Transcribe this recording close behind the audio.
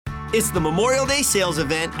It's the Memorial Day sales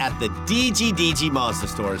event at the DGDG Mazda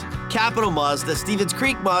stores. Capital Mazda, Stevens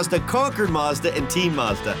Creek Mazda, Concord Mazda, and Team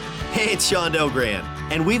Mazda. Hey, it's Sean Delgrand.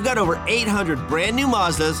 And we've got over 800 brand new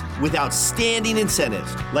Mazdas with outstanding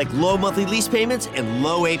incentives, like low monthly lease payments and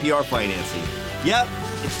low APR financing. Yep,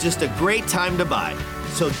 it's just a great time to buy.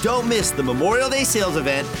 So don't miss the Memorial Day sales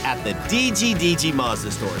event at the DGDG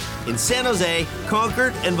Mazda stores in San Jose,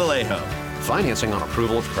 Concord, and Vallejo. Financing on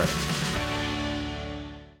approval of credit.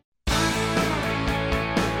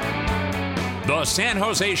 The San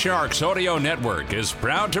Jose Sharks Audio Network is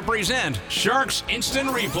proud to present Sharks Instant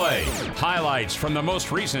Replay. Highlights from the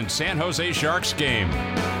most recent San Jose Sharks game.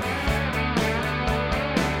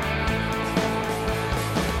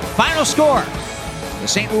 Final score, the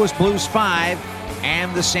St. Louis Blues 5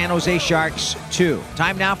 and the San Jose Sharks 2.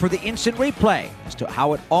 Time now for the instant replay as to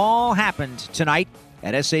how it all happened tonight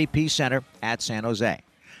at SAP Center at San Jose.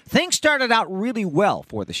 Things started out really well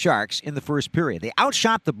for the Sharks in the first period. They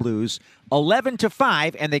outshot the Blues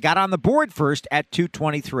 11-5, and they got on the board first at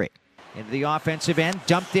 2:23. Into the offensive end,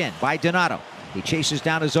 dumped in by Donato. He chases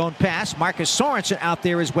down his own pass. Marcus Sorensen out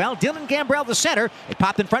there as well. Dylan Gambrell, the center. It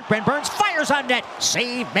popped in front. Brent Burns fires on net.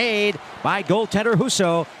 Save made by goaltender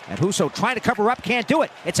Husso. And Husso trying to cover up, can't do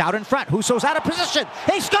it. It's out in front. Husso's out of position.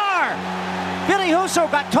 They score! Billy Husso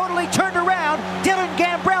got totally turned around. Dylan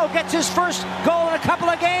Gambrell gets his first goal in a couple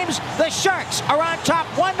of games. The Sharks are on top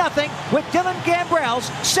 1-0 with Dylan Gambrell's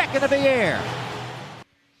second of the year.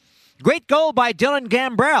 Great goal by Dylan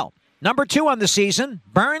Gambrell. Number 2 on the season.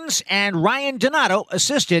 Burns and Ryan Donato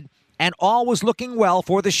assisted, and all was looking well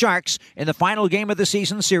for the Sharks in the final game of the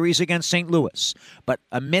season series against St. Louis. But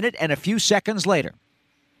a minute and a few seconds later,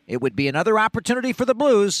 it would be another opportunity for the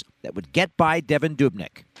Blues that would get by Devan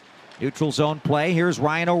Dubnyk. Neutral zone play. Here's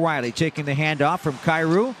Ryan O'Reilly taking the handoff from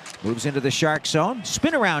Kyrou. Moves into the Shark zone.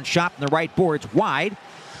 Spin around shot in the right boards wide.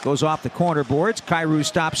 Goes off the corner boards. Kyrou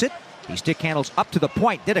stops it. He stick handles up to the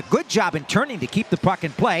point. Did a good job in turning to keep the puck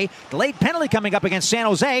in play. Delayed penalty coming up against San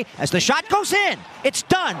Jose as the shot goes in. It's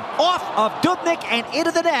done. Off of Dubnyk and into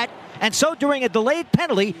the net. And so during a delayed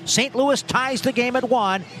penalty, St. Louis ties the game at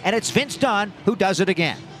 1, and it's Vince Dunn who does it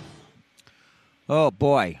again. Oh,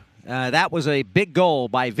 boy. That was a big goal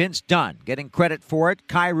by Vince Dunn. Getting credit for it.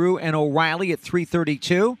 Kyrou and O'Reilly at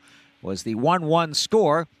 3:32 was the 1-1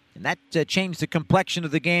 score. And that changed the complexion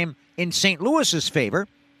of the game in St. Louis's favor,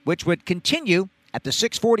 which would continue at the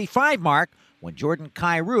 6:45 mark when Jordan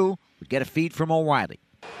Kyrou would get a feed from O'Reilly.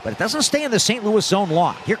 But it doesn't stay in the St. Louis zone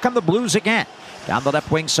long. Here come the Blues again. Down the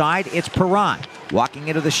left wing side, it's Perron. Walking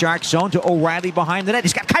into the Shark zone to O'Reilly behind the net.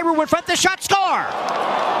 He's got Kyrou in front. The shot, score!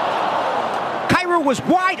 Kyrou was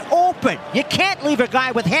wide open. You can't leave a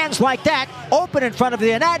guy with hands like that open in front of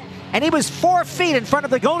the net. And he was 4 feet in front of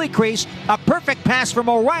the goalie crease. A perfect pass from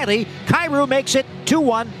O'Reilly. Kyrou makes it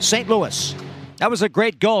 2-1 St. Louis. That was a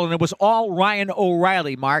great goal, and it was all Ryan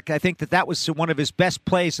O'Reilly, Mark. I think that was one of his best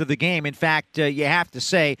plays of the game. In fact, you have to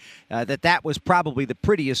say that was probably the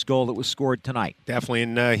prettiest goal that was scored tonight. Definitely,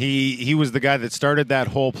 and he was the guy that started that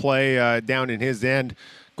whole play down in his end,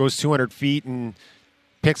 goes 200 feet and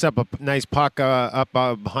picks up a nice puck up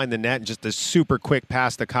behind the net, and just a super quick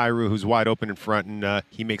pass to Kyrou, who's wide open in front, and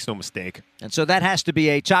he makes no mistake. And so that has to be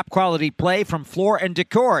a top-quality play from Floor &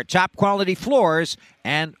 Decor. Top-quality floors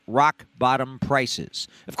and rock-bottom prices.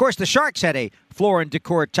 Of course, the Sharks had a Floor &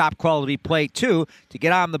 Decor top-quality play, too, to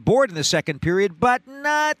get on the board in the second period, but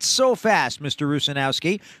not so fast, Mr.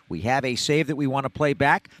 Rusanowski. We have a save that we want to play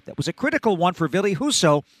back. That was a critical one for Ville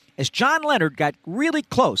Husso, as John Leonard got really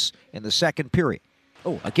close in the second period.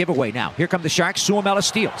 Oh, a giveaway now. Here come the Sharks. Suomela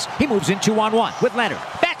steals. He moves in 2-on-1 with Leonard.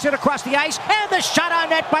 Backs it across the ice, and the shot on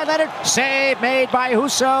net by Leonard. Save made by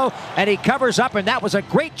Husso, and he covers up, and that was a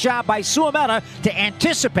great job by Suomela to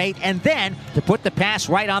anticipate and then to put the pass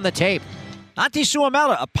right on the tape. Antti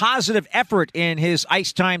Suomela, a positive effort in his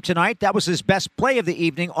ice time tonight. That was his best play of the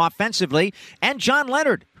evening offensively. And John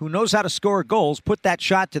Leonard, who knows how to score goals, put that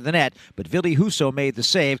shot to the net. But Ville Husso made the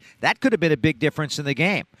save. That could have been a big difference in the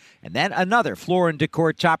game. And then another Floor &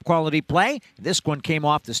 Decor top-quality play. This one came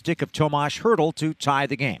off the stick of Tomas Hertl to tie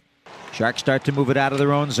the game. Sharks start to move it out of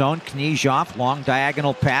their own zone. Knyzhov, long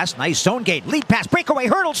diagonal pass. Nice zone gate. Lead pass, breakaway.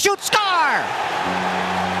 Hertl shoots, score!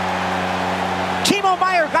 Timo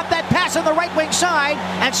Meier got that pass on the right wing side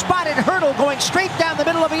and spotted Hertl going straight down the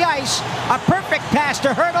middle of the ice. A perfect pass to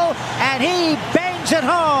Hertl, and he bangs it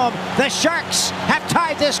home. The Sharks have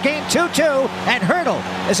tied this game 2-2, and Hertl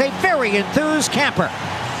is a very enthused camper.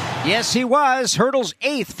 Yes, he was. Hurdle's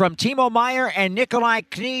 8th from Timo Meier and Nikolai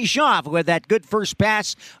Knyzhov, who had that good first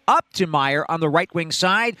pass up to Meier on the right wing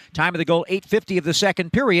side. Time of the goal, 8:50 of the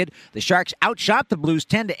second period. The Sharks outshot the Blues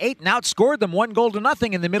 10-8 and outscored them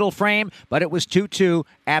 1-0 in the middle frame, but it was 2-2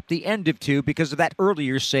 at the end of 2 because of that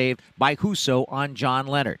earlier save by Husso on John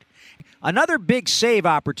Leonard. Another big save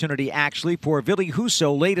opportunity, actually, for Ville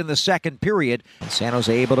Husso late in the second period. San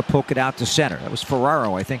Jose able to poke it out to center. That was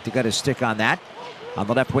Ferraro, I think, that got his stick on that. On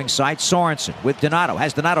the left wing side, Sorensen with Donato.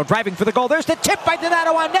 Has Donato driving for the goal. There's the tip by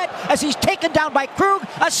Donato on net as he's taken down by Krug.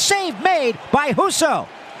 A save made by Husso.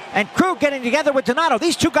 And Krug getting together with Donato.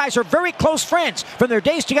 These two guys are very close friends from their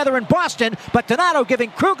days together in Boston, but Donato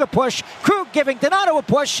giving Krug a push, Krug giving Donato a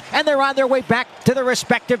push, and they're on their way back to their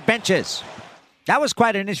respective benches. That was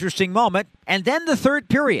quite an interesting moment. And then the third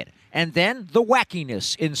period. And then the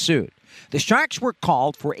wackiness ensued. The Sharks were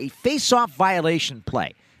called for a face-off violation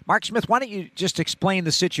play. Mark Smith, why don't you just explain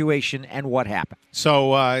the situation and what happened? So,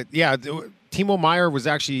 Timo Meier was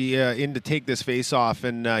actually in to take this face-off,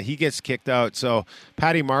 and he gets kicked out. So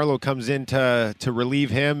Patty Marleau comes in to relieve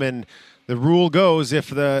him, and the rule goes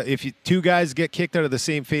if two guys get kicked out of the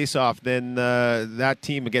same face-off, then that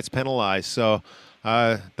team gets penalized. So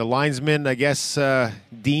the linesman, I guess,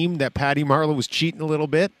 deemed that Patty Marleau was cheating a little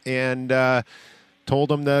bit, and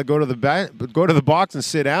told him to go to the box and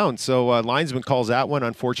sit down. So linesman calls that one.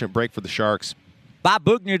 Unfortunate break for the Sharks. Bob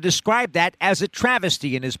Boughner described that as a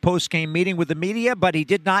travesty in his post-game meeting with the media, but he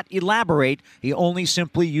did not elaborate. He only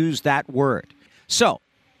simply used that word. So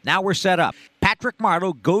now we're set up. Patrick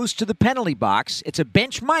Marleau goes to the penalty box. It's a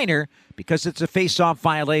bench minor because it's a face-off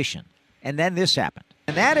violation. And then this happened.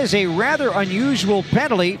 And that is a rather unusual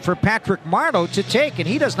penalty for Patrick Marleau to take, and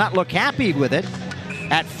he does not look happy with it.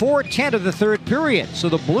 At 4:10 of the third period. So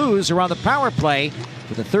the Blues are on the power play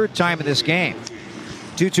for the third time in this game.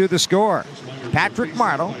 2-2 the score. Patrick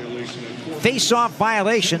Marleau, face-off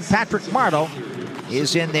violation. Patrick Marleau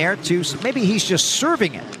is in there to, maybe he's just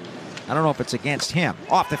serving it. I don't know if it's against him.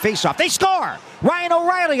 Off the face-off. They score! Ryan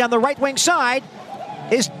O'Reilly on the right wing side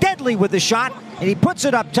is deadly with the shot, and he puts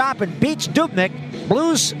it up top and beats Dubnyk.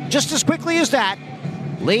 Blues, just as quickly as that,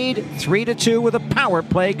 lead 3-2 with a power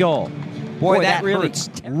play goal. Boy, that really hurts.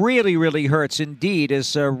 Really hurts indeed,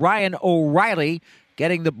 as Ryan O'Reilly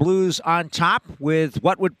getting the Blues on top with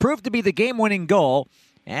what would prove to be the game-winning goal.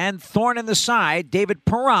 And thorn in the side, David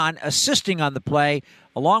Perron assisting on the play,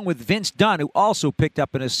 along with Vince Dunn, who also picked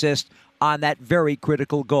up an assist on that very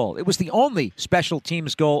critical goal. It was the only special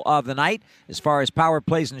teams goal of the night as far as power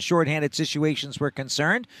plays and shorthanded situations were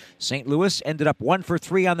concerned. St. Louis ended up 1 for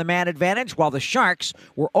 3 on the man advantage, while the Sharks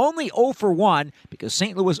were only 0 for 1 because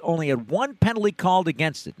St. Louis only had one penalty called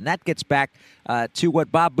against it. And that gets back to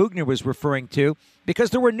what Bob Boughner was referring to,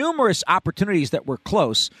 because there were numerous opportunities that were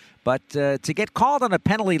close, but to get called on a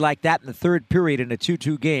penalty like that in the third period in a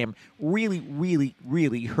 2-2 game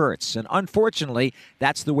really hurts. And unfortunately,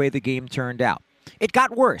 that's the way the game turned out. It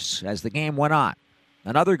got worse as the game went on.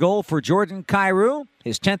 Another goal for Jordan Kyrou.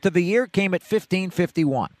 His 10th of the year came at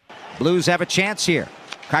 15:51. Blues have a chance here.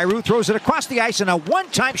 Kyrou throws it across the ice, and a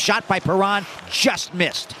one-time shot by Perron just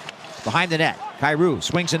missed. Behind the net, Kyrou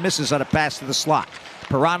swings and misses on a pass to the slot.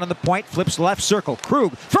 Perron on the point, flips left circle.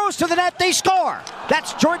 Krug throws to the net, they score!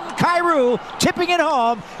 That's Jordan Kyrou tipping it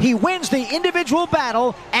home. He wins the individual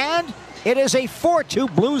battle, and it is a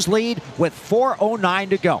 4-2 Blues lead with 4:09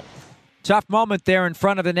 to go. Tough moment there in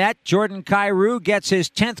front of the net. Jordan Kyrou gets his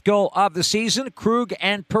 10th goal of the season. Krug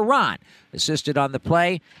and Perron assisted on the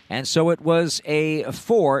play, and so it was a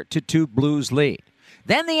 4-2 Blues lead.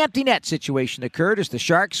 Then the empty net situation occurred as the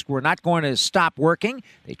Sharks were not going to stop working.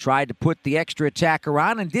 They tried to put the extra attacker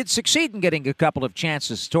on and did succeed in getting a couple of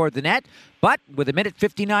chances toward the net. But with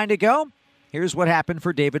 1:59 to go, here's what happened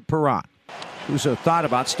for David Perron. Husso thought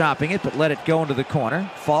about stopping it, but let it go into the corner.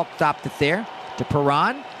 Falk stopped it there to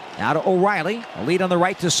Perron. Now to O'Reilly. A lead on the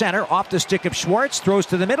right to center. Off the stick of Schwartz. Throws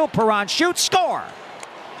to the middle. Perron shoots. Score!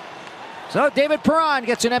 So David Perron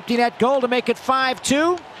gets an empty net goal to make it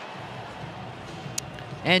 5-2.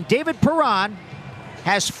 And David Perron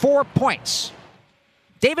has 4 points.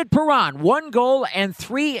 David Perron, 1 goal and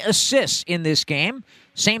 3 assists in this game.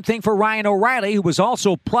 Same thing for Ryan O'Reilly, who was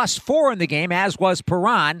also +4 in the game, as was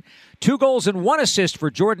Perron. 2 goals and 1 assist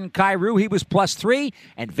for Jordan Kyrou. He was +3.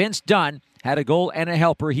 And Vince Dunn had a goal and a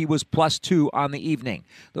helper. He was +2 on the evening.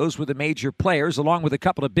 Those were the major players, along with a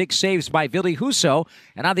couple of big saves by Ville Husso.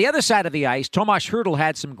 And on the other side of the ice, Tomas Hertl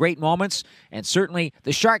had some great moments, and certainly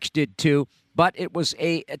the Sharks did too. but it was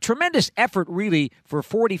a tremendous effort, really, for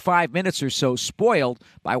 45 minutes or so, spoiled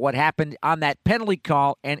by what happened on that penalty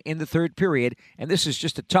call and in the third period, and this is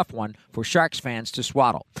just a tough one for Sharks fans to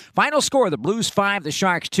swallow. Final score, the Blues 5, the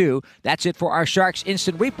Sharks 2. That's it for our Sharks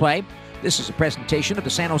Instant Replay. This is a presentation of the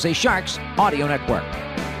San Jose Sharks Audio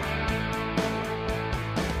Network.